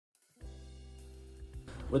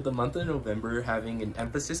With the month of November having an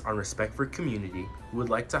emphasis on respect for community, we would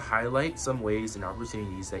like to highlight some ways and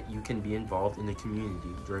opportunities that you can be involved in the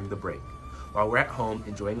community during the break. While we're at home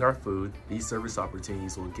enjoying our food, these service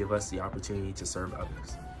opportunities will give us the opportunity to serve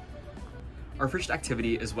others. Our first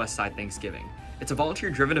activity is West Side Thanksgiving. It's a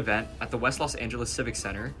volunteer-driven event at the West Los Angeles Civic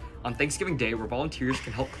Center on Thanksgiving Day where volunteers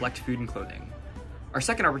can help collect food and clothing. Our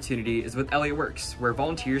second opportunity is with LA Works, where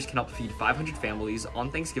volunteers can help feed 500 families on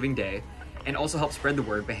Thanksgiving Day and also help spread the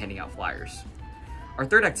word by handing out flyers. Our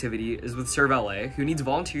third activity is with Serve LA, who needs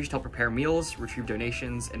volunteers to help prepare meals, retrieve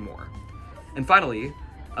donations, and more. And finally,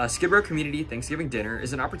 Skid Row Community Thanksgiving Dinner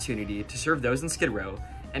is an opportunity to serve those in Skid Row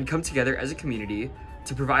and come together as a community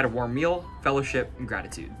to provide a warm meal, fellowship, and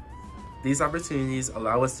gratitude. These opportunities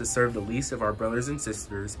allow us to serve the least of our brothers and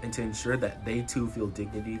sisters and to ensure that they too feel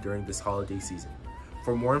dignity during this holiday season.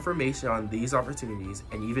 For more information on these opportunities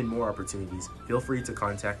and even more opportunities, feel free to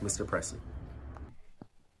contact Mr. Presley.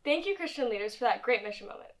 Thank you, Christian leaders, for that great mission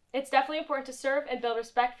moment. It's definitely important to serve and build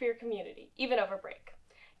respect for your community, even over break.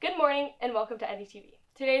 Good morning and welcome to NDTV.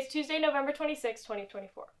 Today is Tuesday, November 26,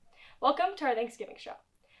 2024. Welcome to our Thanksgiving show.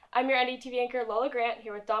 I'm your NDTV anchor, Lola Grant,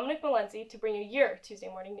 here with Dominic Malenzi to bring you your Tuesday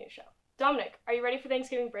morning news show. Dominic, are you ready for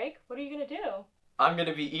Thanksgiving break? What are you going to do? I'm going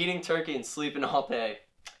to be eating turkey and sleeping all day.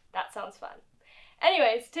 That sounds fun.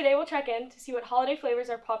 Anyways, today we'll check in to see what holiday flavors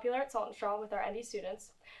are popular at Salt and Straw with our ND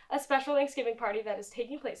students, a special Thanksgiving party that is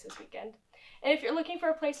taking place this weekend, and if you're looking for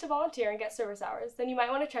a place to volunteer and get service hours, then you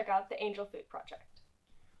might want to check out the Angel Food Project.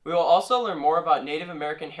 We will also learn more about Native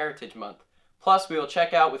American Heritage Month. Plus, we will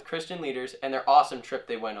check out with Christian leaders and their awesome trip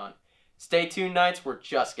they went on. Stay tuned, Knights, we're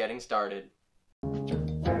just getting started.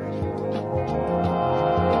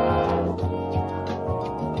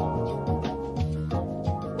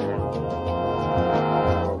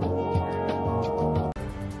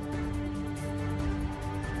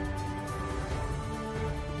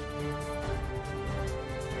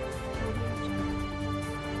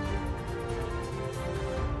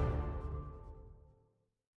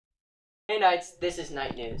 Hey Knights, this is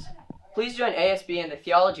Night News. Please join ASB and the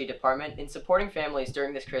Theology Department in supporting families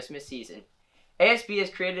during this Christmas season. ASB has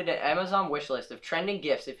created an Amazon wish list of trending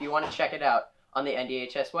gifts if you want to check it out on the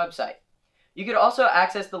NDHS website. You could also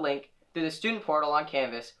access the link through the student portal on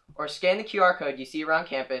Canvas or scan the QR code you see around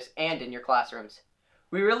campus and in your classrooms.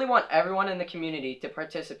 We really want everyone in the community to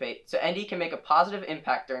participate so ND can make a positive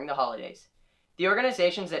impact during the holidays. The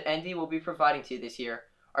organizations that ND will be providing to this year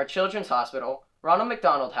are Children's Hospital, Ronald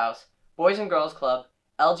McDonald House, Boys and Girls Club,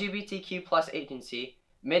 LGBTQ+ Agency,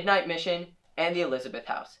 Midnight Mission, and the Elizabeth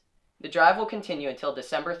House. The drive will continue until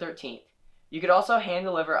December 13th. You could also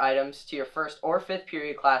hand-deliver items to your first or fifth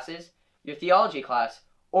period classes, your theology class,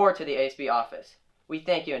 or to the ASB office. We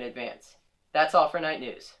thank you in advance. That's all for Night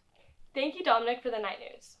News. Thank you, Dominic, for the Night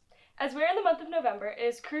News. As we're in the month of November, it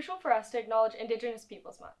is crucial for us to acknowledge Indigenous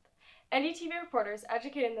Peoples Month. NDTV reporters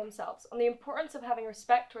educating themselves on the importance of having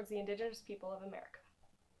respect towards the Indigenous people of America.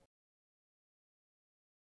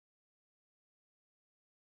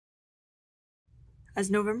 As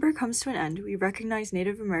November comes to an end, we recognize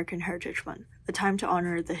Native American Heritage Month, a time to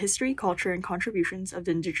honor the history, culture, and contributions of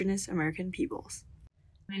the Indigenous American peoples.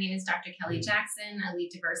 My name is Dr. Kelly Jackson. I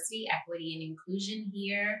lead diversity, equity, and inclusion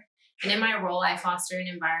here. And in my role, I foster an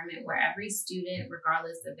environment where every student,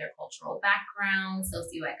 regardless of their cultural background,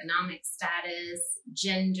 socioeconomic status,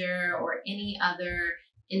 gender, or any other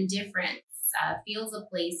indifference, feels a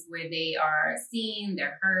place where they are seen,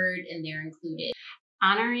 they're heard, and they're included.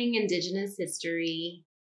 Honoring Indigenous history,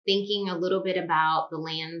 thinking a little bit about the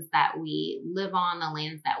lands that we live on, the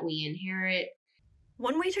lands that we inherit.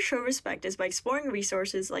 One way to show respect is by exploring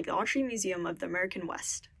resources like the Autry Museum of the American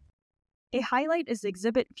West. A highlight is the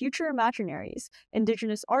exhibit Future Imaginaries,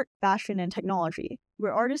 Indigenous Art, Fashion, and Technology,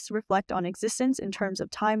 where artists reflect on existence in terms of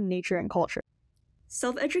time, nature, and culture.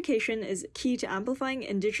 Self-education is key to amplifying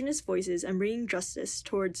Indigenous voices and bringing justice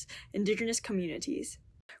towards Indigenous communities.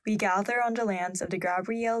 We gather on the lands of the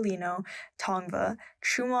Gabrielino, Tongva,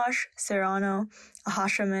 Chumash, Serrano,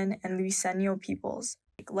 Ahashiman, and Luiseño peoples.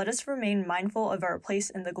 Let us remain mindful of our place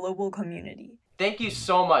in the global community. Thank you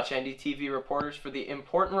so much, NDTV reporters, for the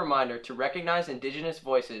important reminder to recognize Indigenous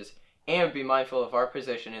voices and be mindful of our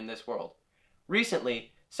position in this world.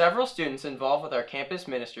 Recently, several students involved with our campus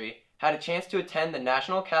ministry had a chance to attend the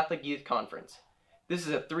National Catholic Youth Conference. This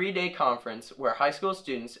is a 3-day conference where high school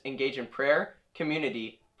students engage in prayer,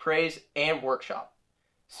 community, praise, and workshop.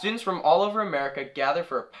 Students from all over America gather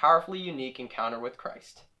for a powerfully unique encounter with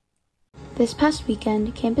Christ. This past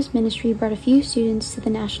weekend, campus ministry brought a few students to the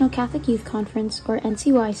National Catholic Youth Conference, or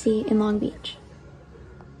NCYC, in Long Beach.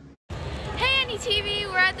 Hey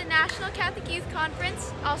NDTV, we're at the National National Catholic Youth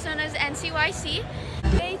Conference, also known as NCYC.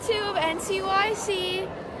 Day 2 of NCYC.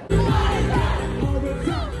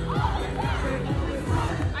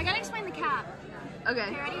 I gotta explain the cap. Okay.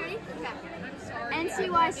 Okay, ready? Okay.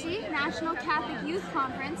 NCYC, National Catholic Youth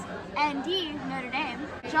Conference, ND, Notre Dame,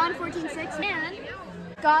 John 14:6, and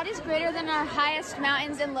God is greater than our highest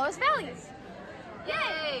mountains and lowest valleys.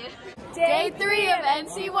 Yay! Day 3 of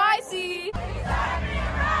NCYC.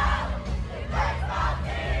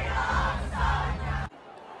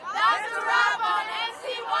 That's a wrap on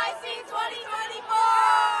NCYC 2024!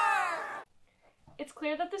 It's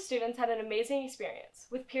clear that the students had an amazing experience,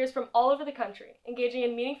 with peers from all over the country, engaging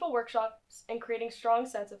in meaningful workshops and creating a strong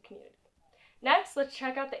sense of community. Next, let's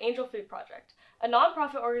check out the Angel Food Project, a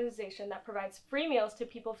nonprofit organization that provides free meals to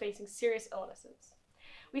people facing serious illnesses.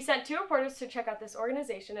 We sent 2 reporters to check out this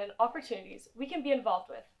organization and opportunities we can be involved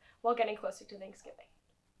with while getting closer to Thanksgiving.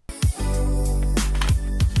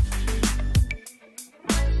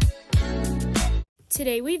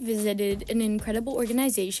 Today we visited an incredible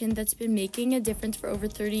organization that's been making a difference for over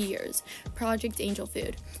 30 years, Project Angel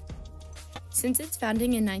Food. Since its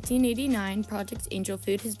founding in 1989, Project Angel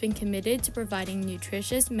Food has been committed to providing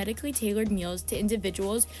nutritious, medically tailored meals to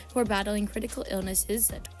individuals who are battling critical illnesses,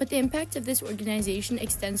 but the impact of this organization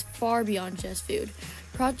extends far beyond just food.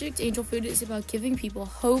 Project Angel Food is about giving people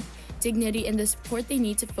hope, dignity, and the support they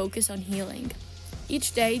need to focus on healing.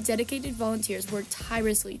 Each day, dedicated volunteers work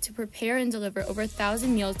tirelessly to prepare and deliver over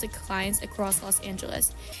 1,000 meals to clients across Los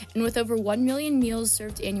Angeles. And with over 1 million meals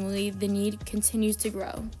served annually, the need continues to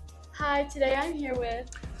grow. Hi, today I'm here with...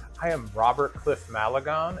 I am Robert Cliff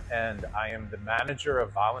Malagon, and I am the Manager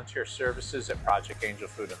of Volunteer Services at Project Angel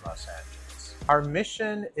Food in Los Angeles. Our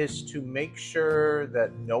mission is to make sure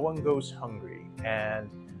that no one goes hungry, and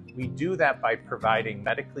we do that by providing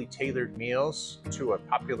medically tailored meals to a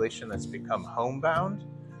population that's become homebound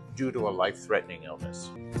due to a life-threatening illness.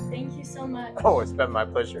 Thank you so much. Oh, it's been my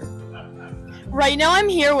pleasure. Right now I'm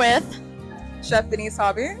here with... Chef Denise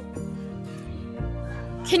Hobby.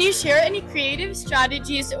 Can you share any creative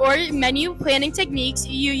strategies or menu planning techniques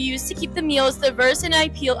you use to keep the meals diverse and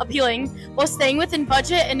appealing while staying within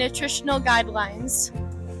budget and nutritional guidelines?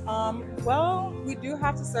 Well, we do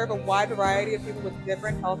have to serve a wide variety of people with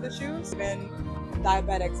different health issues. Even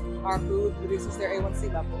diabetics, our food reduces their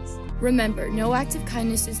A1C levels. Remember, no act of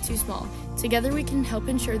kindness is too small. Together we can help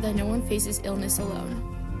ensure that no one faces illness alone.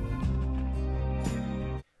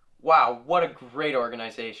 Wow, what a great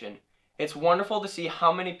organization. It's wonderful to see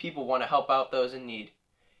how many people want to help out those in need.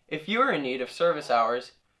 If you are in need of service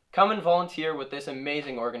hours, come and volunteer with this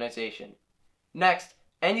amazing organization. Next,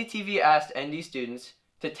 NDTV asked ND students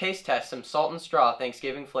to taste test some salt and straw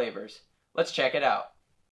Thanksgiving flavors. Let's check it out.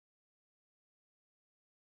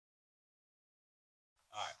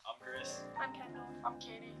 Alright, I'm Chris. I'm Kendall. I'm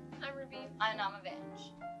Katie. I'm Ruby. I'm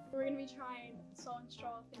Namavenge. We're going to be trying salt and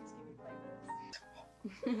straw Thanksgiving flavors.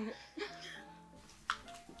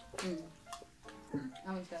 That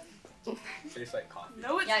one's good. Tastes like coffee.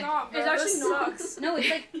 No, it's Yeah, not. it's bro. actually This not. sucks. No, it's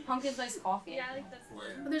like pumpkin spice coffee. Yeah, I like that.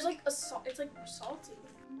 But there's like a salt. It's like salty.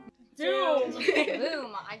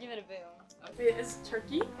 Boom! I give it a boom. Wait, is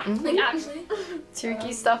turkey? Like actually?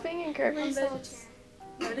 Turkey stuffing and cranberry sauce.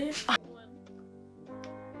 Ready?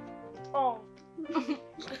 Oh.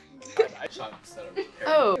 I chunks that are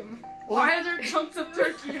Oh. Why are there chunks of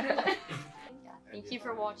turkey in it? Thank you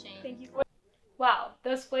for watching. Thank you. Wow,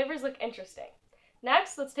 those flavors look interesting.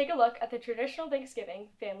 Next, let's take a look at the traditional Thanksgiving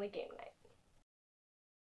family game night.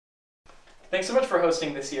 Thanks so much for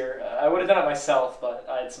hosting this year. I would have done it myself, but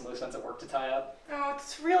I had some loose ends at work to tie up. Oh,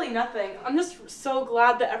 it's really nothing. I'm just so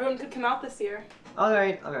glad that everyone could come out this year.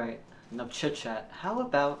 Alright. Enough chit chat. How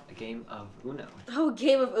about a game of Uno? Oh,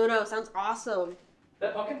 game of Uno sounds awesome.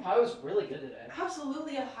 That pumpkin pie was really good today.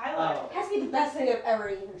 Absolutely a highlight. Oh. It has to be the best thing I've ever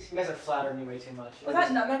eaten. You guys are flattering me way too much. Was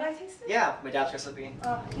that nutmeg I tasted? Yeah, my dad's recipe.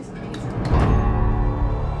 Oh, he's amazing.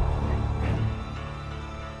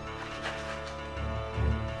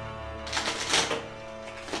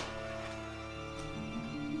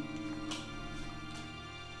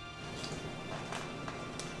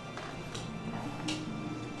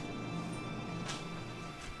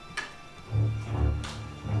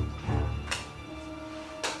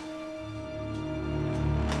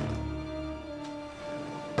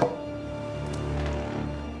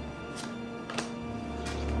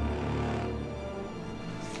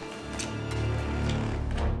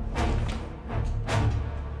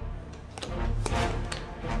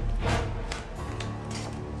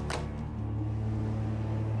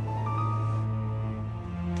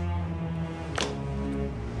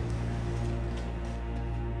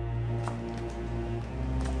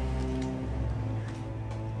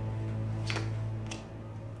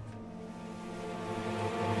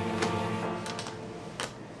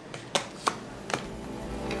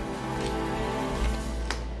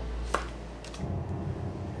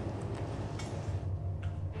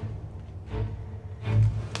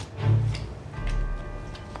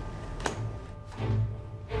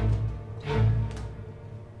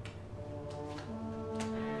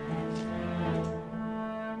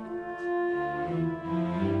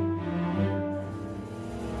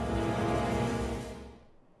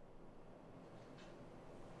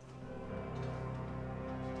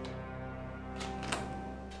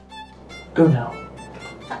 Uno.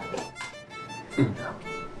 Uno.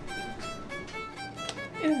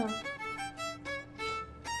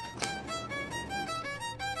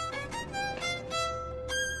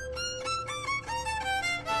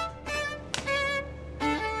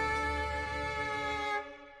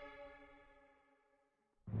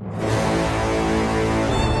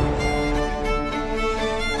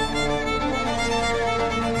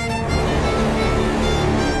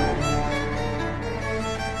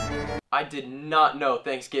 I did not know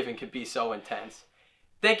Thanksgiving could be so intense.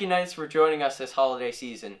 Thank you, Knights, for joining us this holiday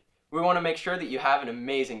season. We want to make sure that you have an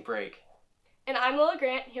amazing break. And I'm Lola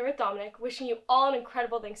Grant, here with Dominic, wishing you all an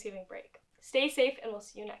incredible Thanksgiving break. Stay safe, and we'll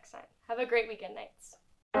see you next time. Have a great weekend,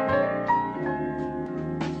 Knights.